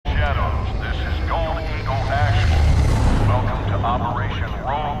Shadows, this is Gold Eagle Actual. Welcome to Operation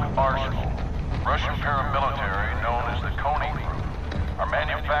Rogue Arsenal. Russian paramilitary known as the Coney Group are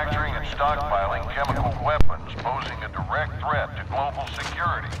manufacturing and stockpiling chemical weapons posing a direct threat to global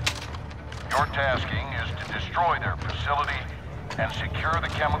security. Your tasking is to destroy their facility and secure the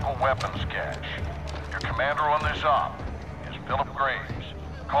chemical weapons cache. Your commander on this op is Philip Graves.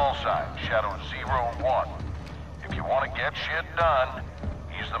 Call sign Shadow 01. If you want to get shit done,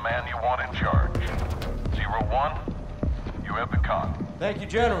 he's the man you want in charge. 01, you have the con. Thank you,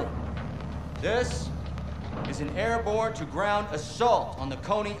 General. This is an airborne to ground assault on the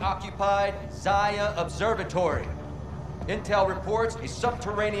Coney-occupied Zaya Observatory. Intel reports a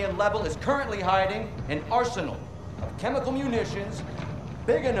subterranean level is currently hiding an arsenal of chemical munitions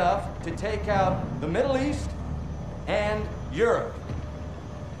big enough to take out the Middle East and Europe.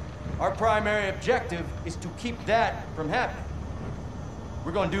 Our primary objective is to keep that from happening.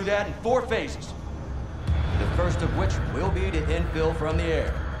 We're going to do that in 4 phases. The first of which will be to infill from the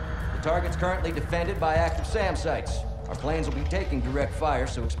air. The target's currently defended by active SAM sites. Our planes will be taking direct fire,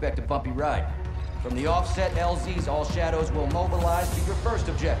 so expect a bumpy ride. From the offset LZs, all Shadows will mobilize to your first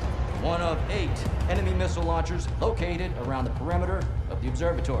objective. One of 8 enemy missile launchers located around the perimeter of the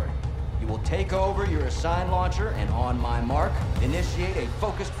observatory. You will take over your assigned launcher and on my mark, initiate a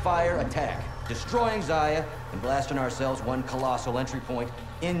focused fire attack, destroying Zaya and blasting ourselves one colossal entry point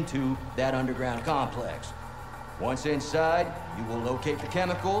into that underground complex. Once inside, you will locate the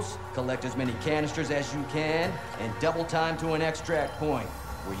chemicals, collect as many canisters as you can, and double time to an extract point,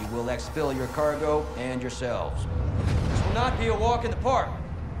 where you will exfil your cargo and yourselves. This will not be a walk in the park,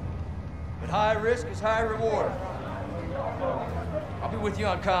 but high risk is high reward. I'll be with you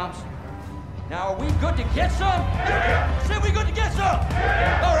on comms. Now, are we good to get some? Yeah. Say we good to get some?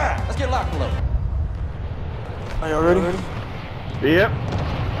 Yeah. All right, let's get locked and loaded. Are you ready? Yep.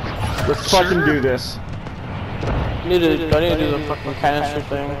 Let's fucking do this. I need to do the fucking canister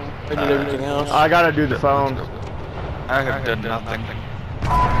thing. I did everything else. I gotta do the phone. I have done nothing.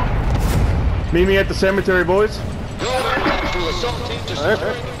 Meet me at the cemetery, boys. Go ahead to assault team destroying the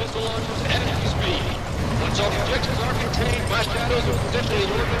missile launchers at speed. Once all objectives are contained, my Shadows will potentially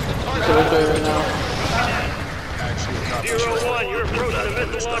orbit the target. Right now. 01, you're approaching the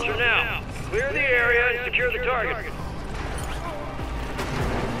missile launcher now. Clear the area and secure the target.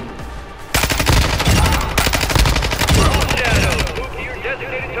 All Shadows, move to your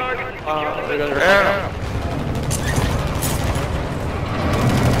designated target and secure the missile launcher.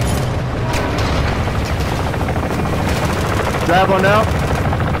 Grab one out.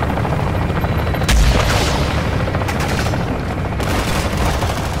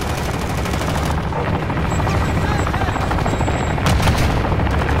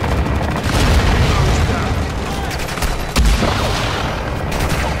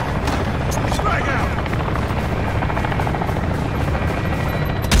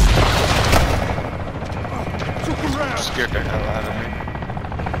 Scared the hell out of me.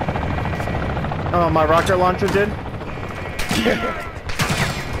 Oh, my rocket launcher did?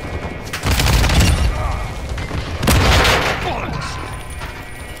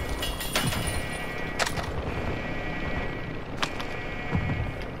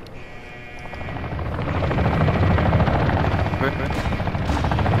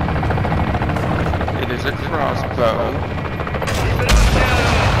 It is a crossbow. Keep it up,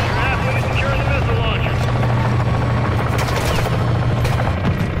 Shadows. You're halfway to securing the missile launcher.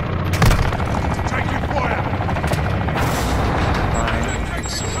 Taking fire! Fine,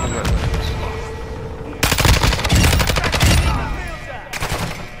 explode.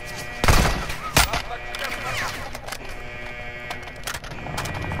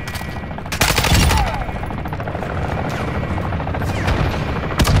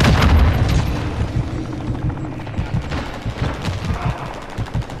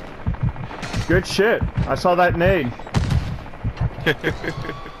 Good shit. I saw that nade. I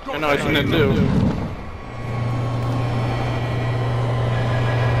know what you're gonna do.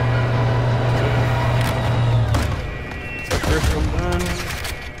 First one done.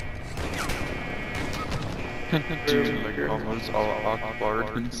 Dude, like almost all awkward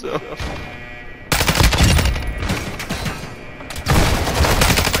himself.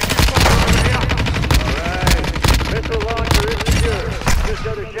 Alright, missile launcher is secure. Just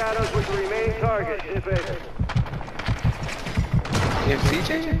other Shadows with the remaining targets, if able. Yeah,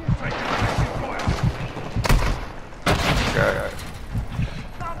 CJ? Okay.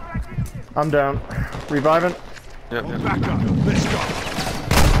 I'm down. Reviving. Yep. Back up, let's go.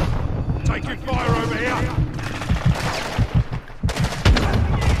 Taking fire over here.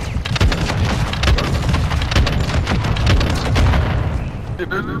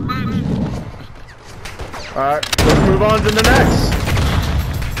 Alright, let's move on to the next.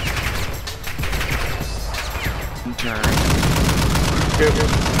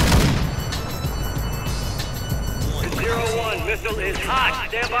 Zero-1, missile is hot.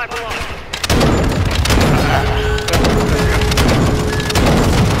 Stand by for launch.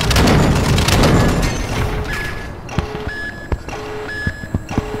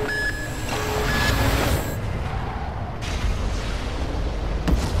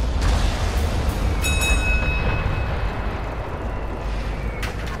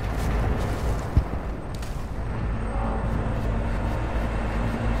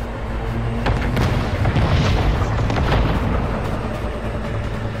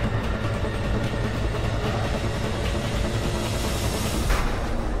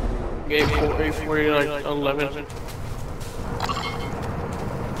 A40, like 11.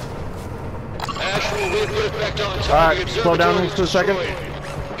 Ash will win good effect on Alright, target. slow down for a second.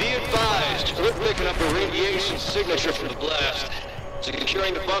 Be advised, we're picking up a radiation signature from the blast.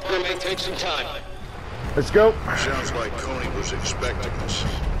 Securing the bunker may take some time. Let's go. Sounds like Coney was expecting us.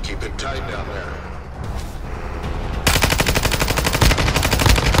 Keep it tight down there.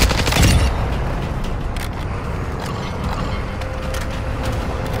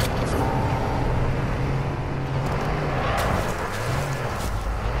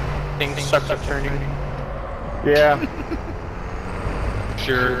 Things suck at turning. Yeah.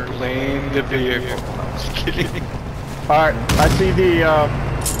 Sure, blame the vehicle. I'm just kidding. Alright, I see the,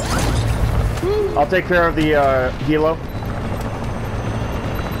 I'll take care of the, helo.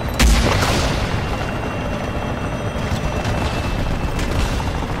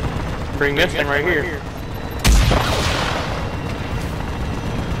 Bring this thing right here.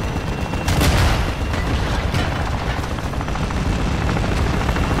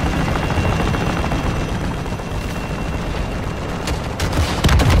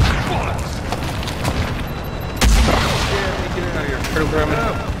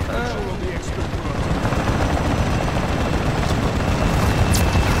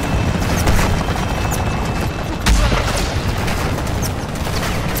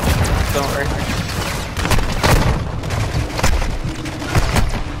 Don't worry.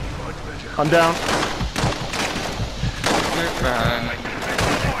 I'm down. Fine.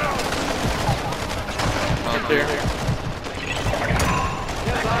 Up there.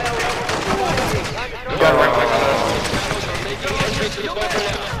 Got making entry to the bunker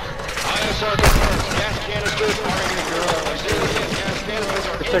now. ISR confirmed. Gas canisters are gas canisters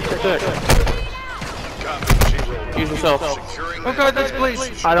are Protect. Copy, zero. Use yourself. Securing Oh god, that's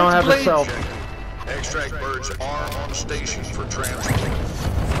Blaze. I don't have the self. Extract birds are on station for transport.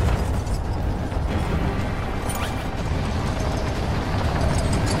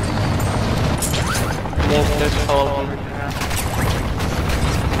 This all over.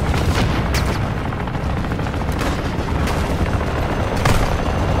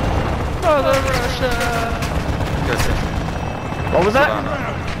 Mother Russia! What was that?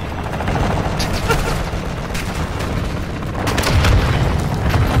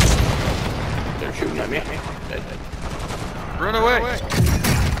 They're shooting at me. Run away!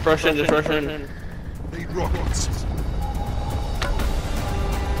 Rush in, just rush in. Need rockets.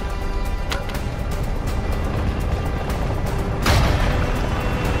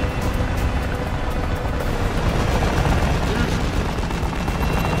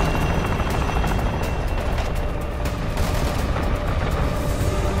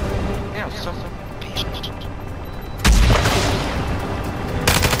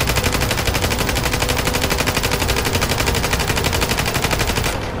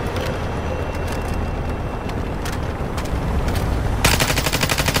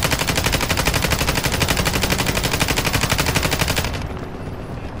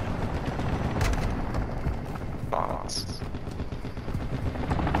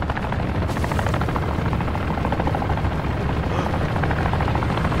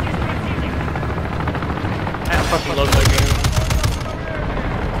 I fucking love that game.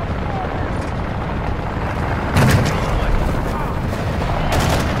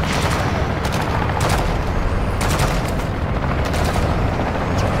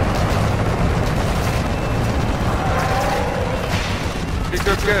 Pick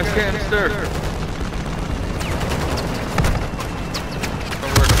up gas canister.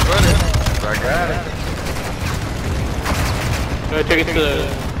 Don't worry about it. I got it. I'm gonna take it to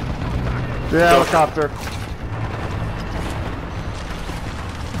The helicopter.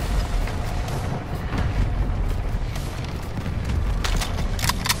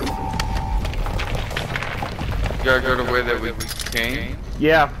 You gotta go the way that we came.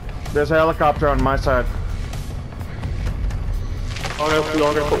 Yeah, there's a helicopter on my side. Oh, no,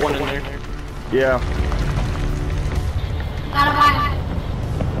 we're gonna put one in there. Yeah.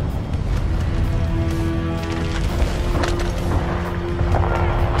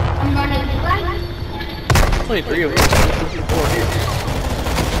 Only 3 of them.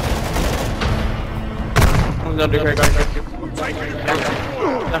 One's down there, guys.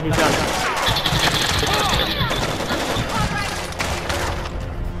 Now he's down.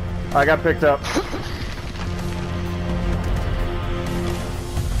 I got picked up.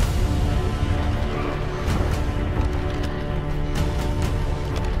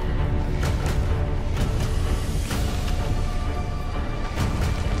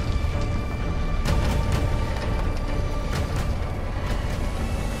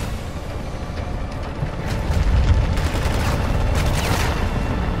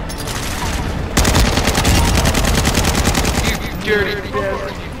 Dirty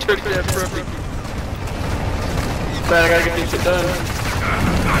bastard, you took that from me. Bad, I gotta get this shit done.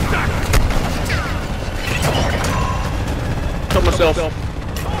 Kill myself.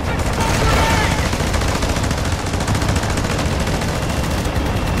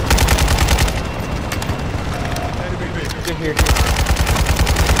 Get here.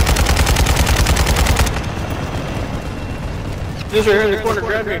 This right here in the corner,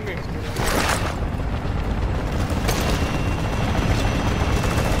 grab me.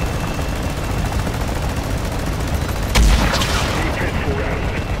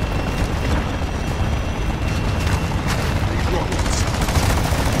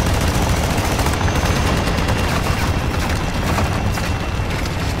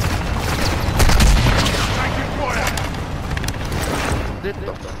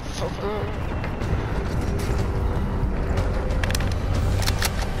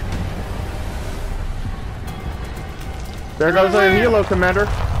 There goes our helo, Commander.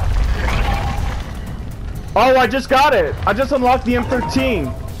 Oh, I just got it. I just unlocked the M13.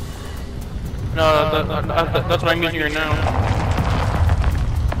 No, that's what I'm using right now.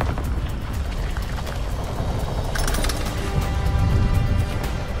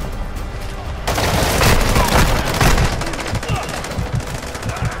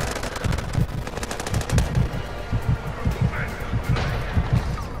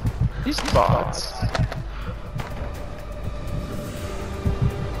 These bots.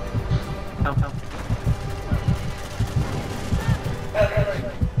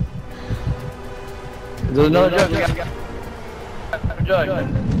 There's another jug.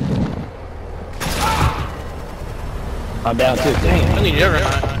 I'm down too. Dang, I need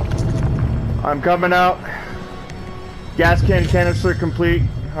everything. I'm coming out. Gas can canister complete.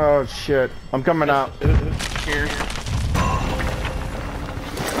 Oh shit. I'm coming out. Here.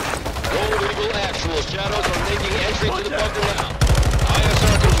 Gold Eagle Actual. Shadows are making entry to the bunker now.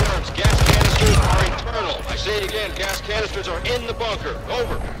 ISR confirms gas canisters are internal. I say it again, gas canisters are in the bunker.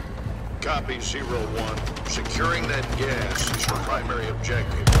 Over. Copy 01. Securing that gas is your primary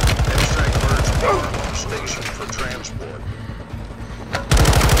objective. Extract birds farm on station for transport.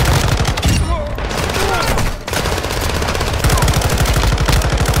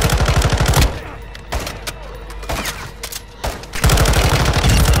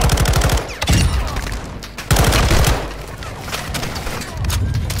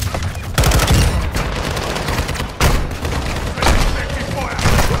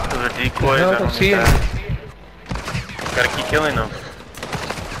 Decoys, I don't see it. Gotta keep killing them.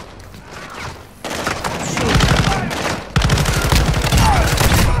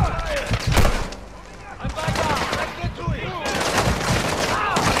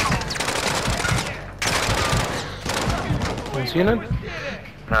 You seen it?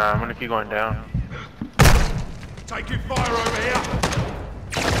 Nah, I'm gonna keep going down. Taking fire over here!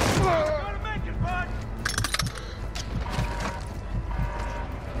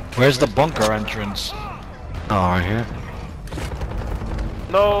 Where's the bunker entrance? Oh, right here.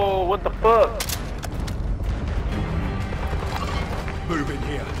 No, what the fuck? Move in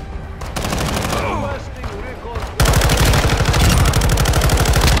here.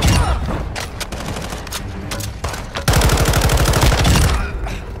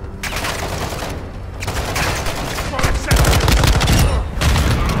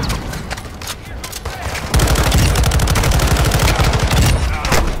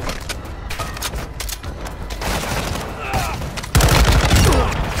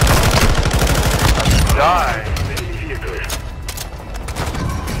 Die.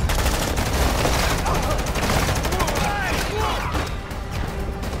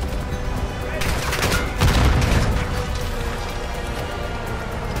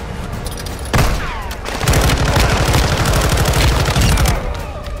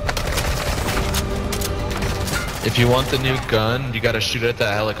 If you want the new gun, you gotta shoot at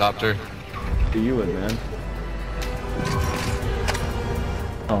that helicopter. Do you would, man?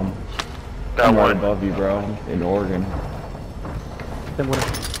 Got I'm right one. above you, bro. In Oregon. On the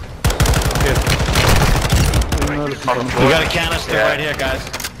We got a canister right here, guys.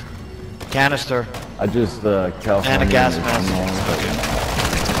 Canister. I just California. And a gas mask.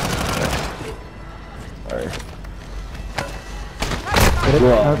 Sorry.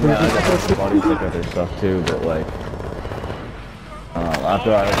 Well, yeah, I got some body check other stuff too, but like,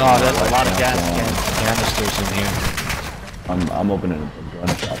 after I. Oh, there's a lot of gas canisters in here. I'm opening a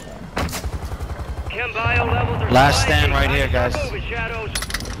gun shop now. Last stand right here, guys.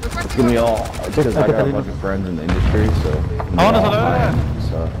 It's gonna be all because I got a bunch of friends in the industry, so.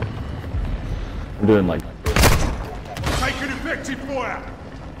 So I'm doing like. Take an effective fire!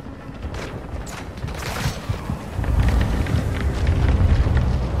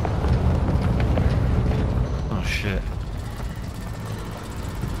 Oh shit.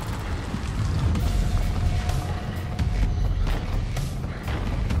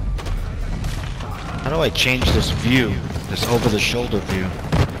 How do I change this view? This over-the-shoulder view?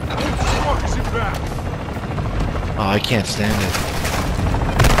 Oh, I can't stand it.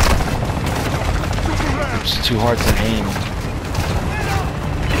 It's too hard to aim.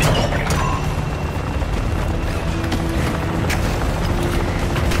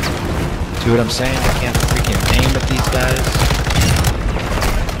 See what I'm saying? I can't freaking aim at these guys.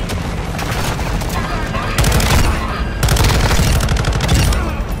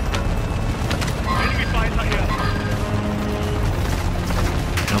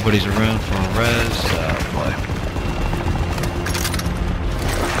 Nobody's around for a res. Boy.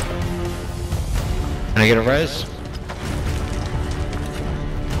 Can I get a res?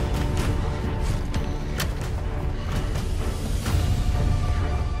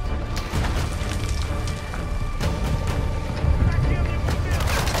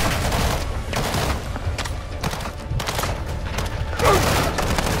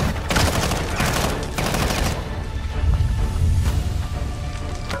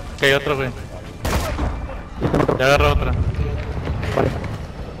 Que hay otro, güey. Ya agarra otra.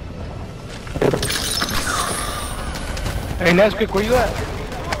 Hey, Nesquik, where you at?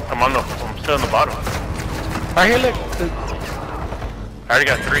 I'm still on the bottom. Right here, look. I already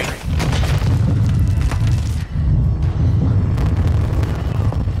got 3.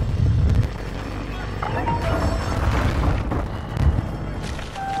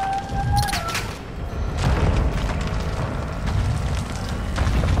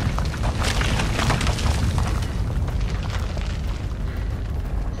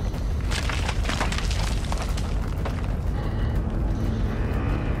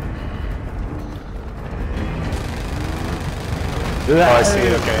 Oh, I see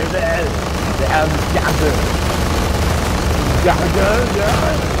it, okay.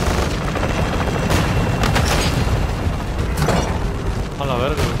 A la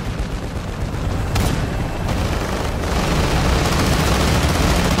verga, güey.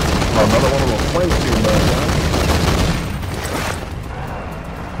 Another one of those plates here, man.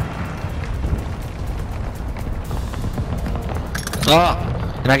 Ah!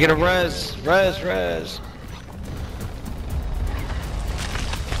 Can I get a res? Res.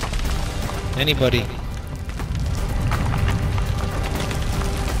 Anybody?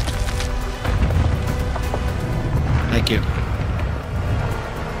 Thank you.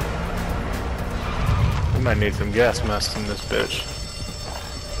 We might need some gas masks in this bitch.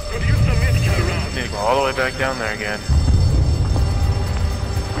 Need to go all the way back down there again.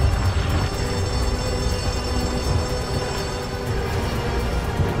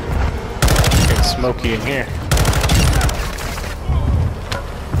 It's smoky in here.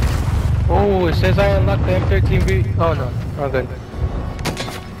 Oh, it says I unlocked the M13B. Oh no, okay.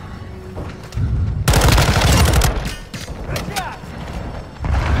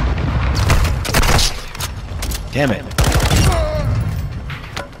 Damn it.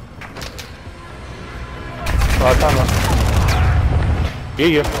 Oh, time.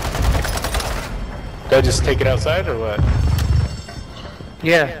 Yeah. Do I just take it outside or what?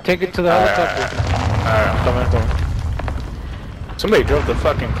 Yeah, take it to the helicopter. Alright, I'm coming. Somebody drove the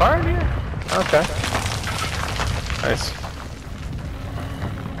fucking car in here? Okay. Nice.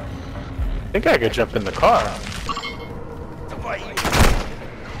 I think I could jump in the car.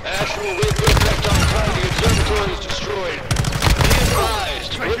 Actual radio effect on target. The observatory is destroyed. Be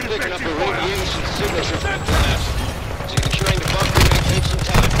advised, we're picking up a radiation signature from the blast. Securing the bunker may take some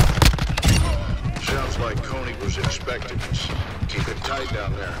time. Sounds like Coney was expecting us. Keep it tight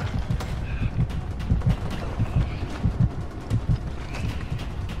down there.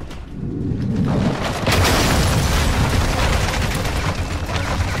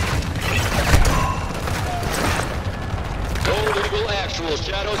 Actual.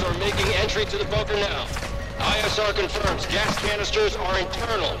 Shadows are making entry to the bunker now. ISR confirms gas canisters are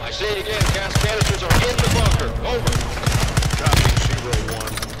internal. I say it again, gas canisters are in the bunker. Over. Copy,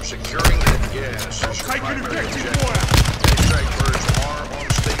 0-1. Securing that gas is your primary objective. Extract birds are on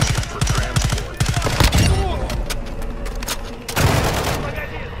station for transport.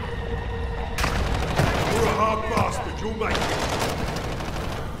 You're a hard bastard, you'll make it.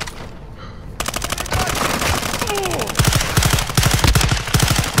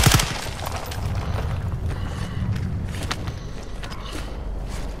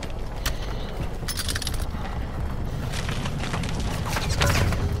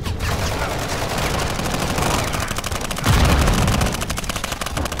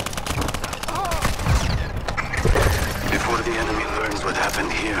 Before the enemy learns what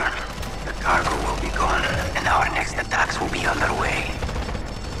happened here, the cargo will be gone, and our next attacks will be underway.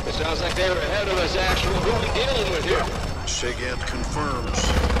 It sounds like they were ahead of us, Actual. Who are we dealing with here? SIGINT confirms.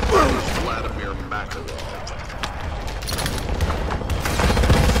 It is Vladimir Makarov.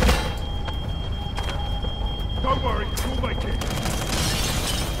 Don't worry, you'll make it.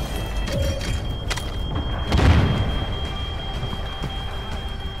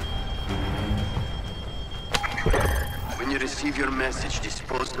 When you receive your message,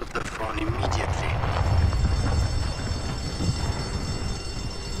 dispose of the phone immediately.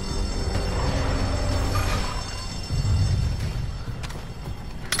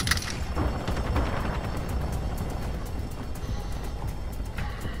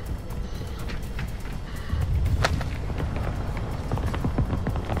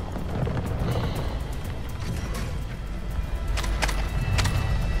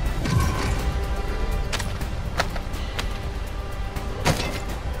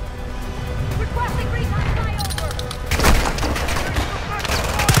 Requesting recon.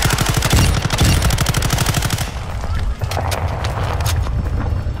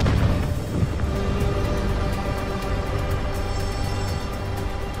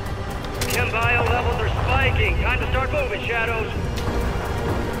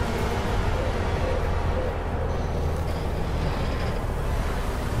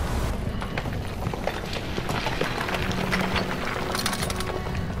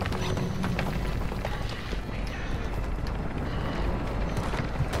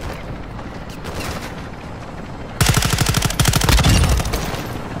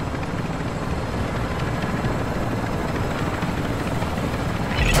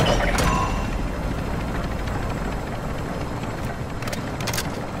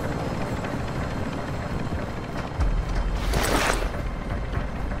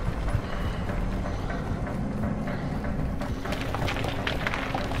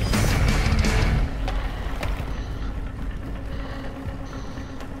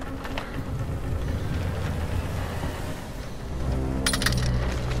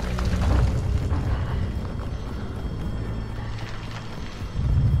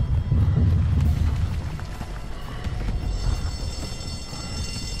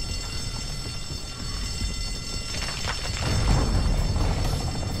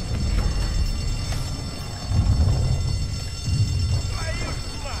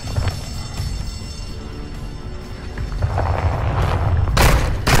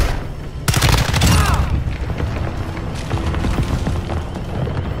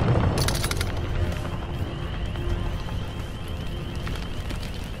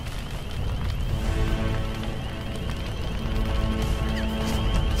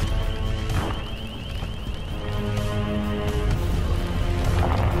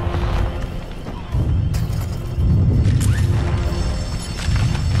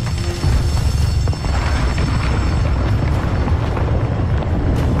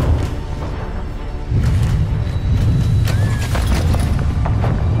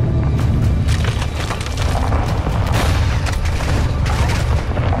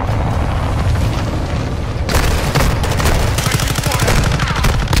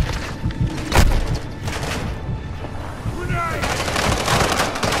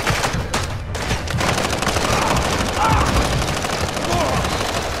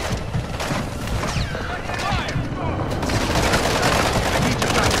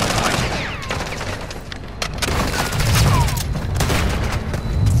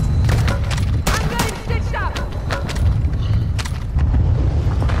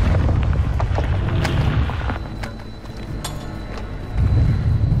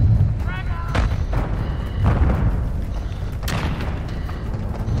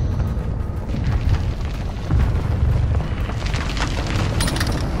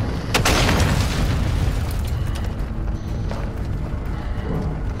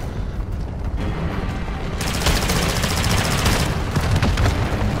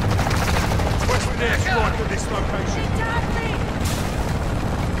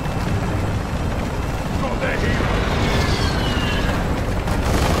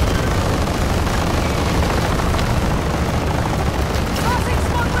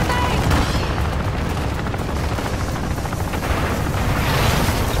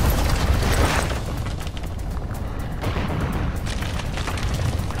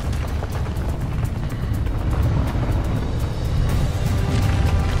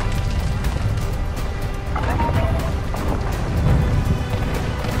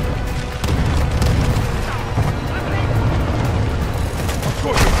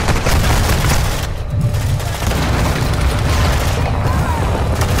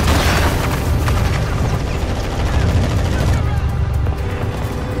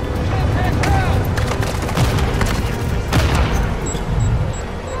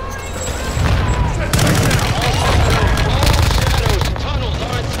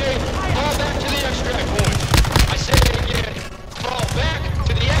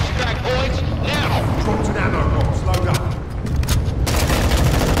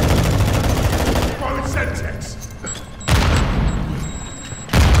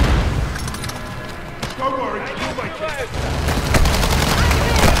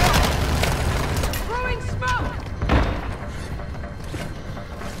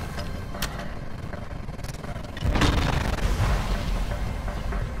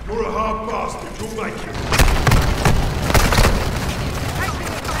 You're a hard bastard, you'll make it.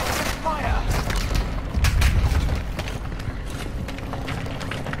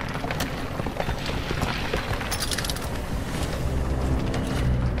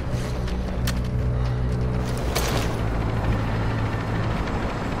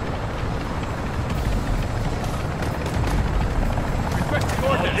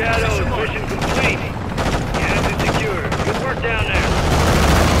 Shadows, mission complete. Gas is secure. Good work down there.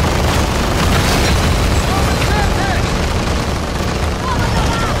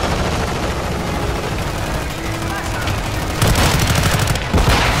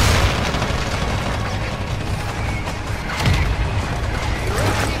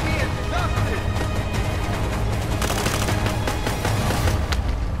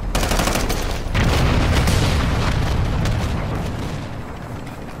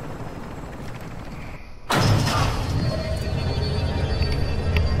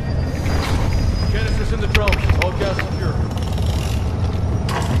 In the drone. All gas secure.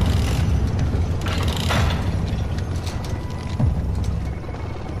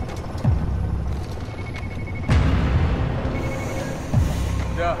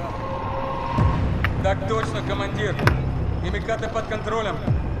 Да. Так точно, командир. Химикаты под контролем.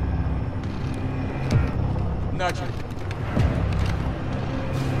 Начали.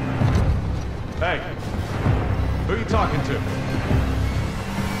 Hey, who are you talking to?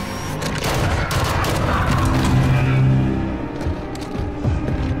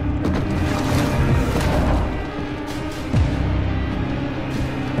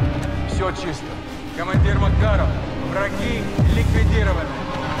 Все чисто. Командир Макаров, враги ликвидированы.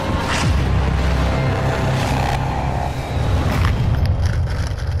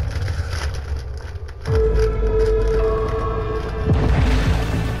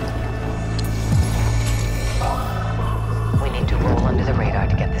 We need to roll under the radar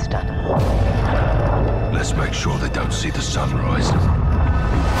to get this done. Let's make sure they don't see the sunrise.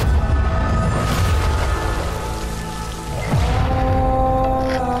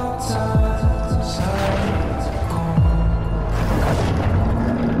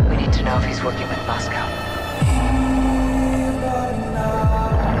 We need to know if he's working with Moscow.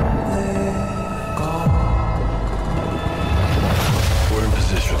 We're in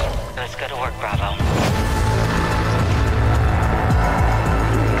position. Let's go to work, Bravo.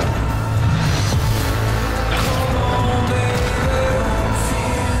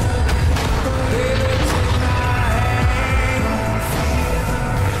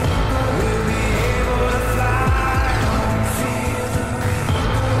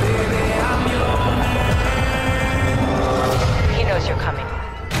 He knows you're coming.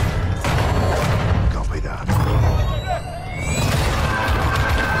 Copy that.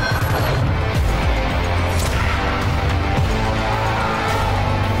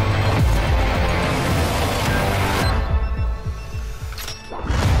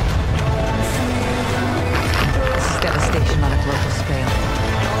 This is devastation on a global scale.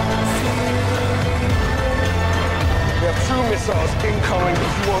 We have 2 missiles incoming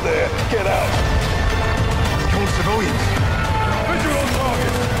if you are there. Get out. Kill civilians. Visual on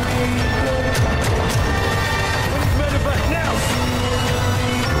target. Medevac now.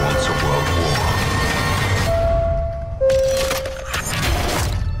 He wants a world war.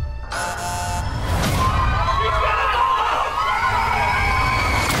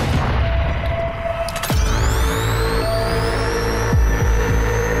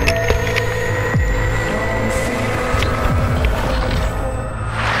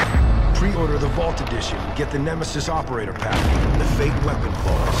 Pre-order the Vault Edition and get the Nemesis Operator Pack and the Fate Weapon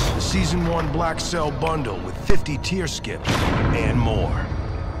Claws. The Season 1 Black Cell Bundle with 50 tier skips and more.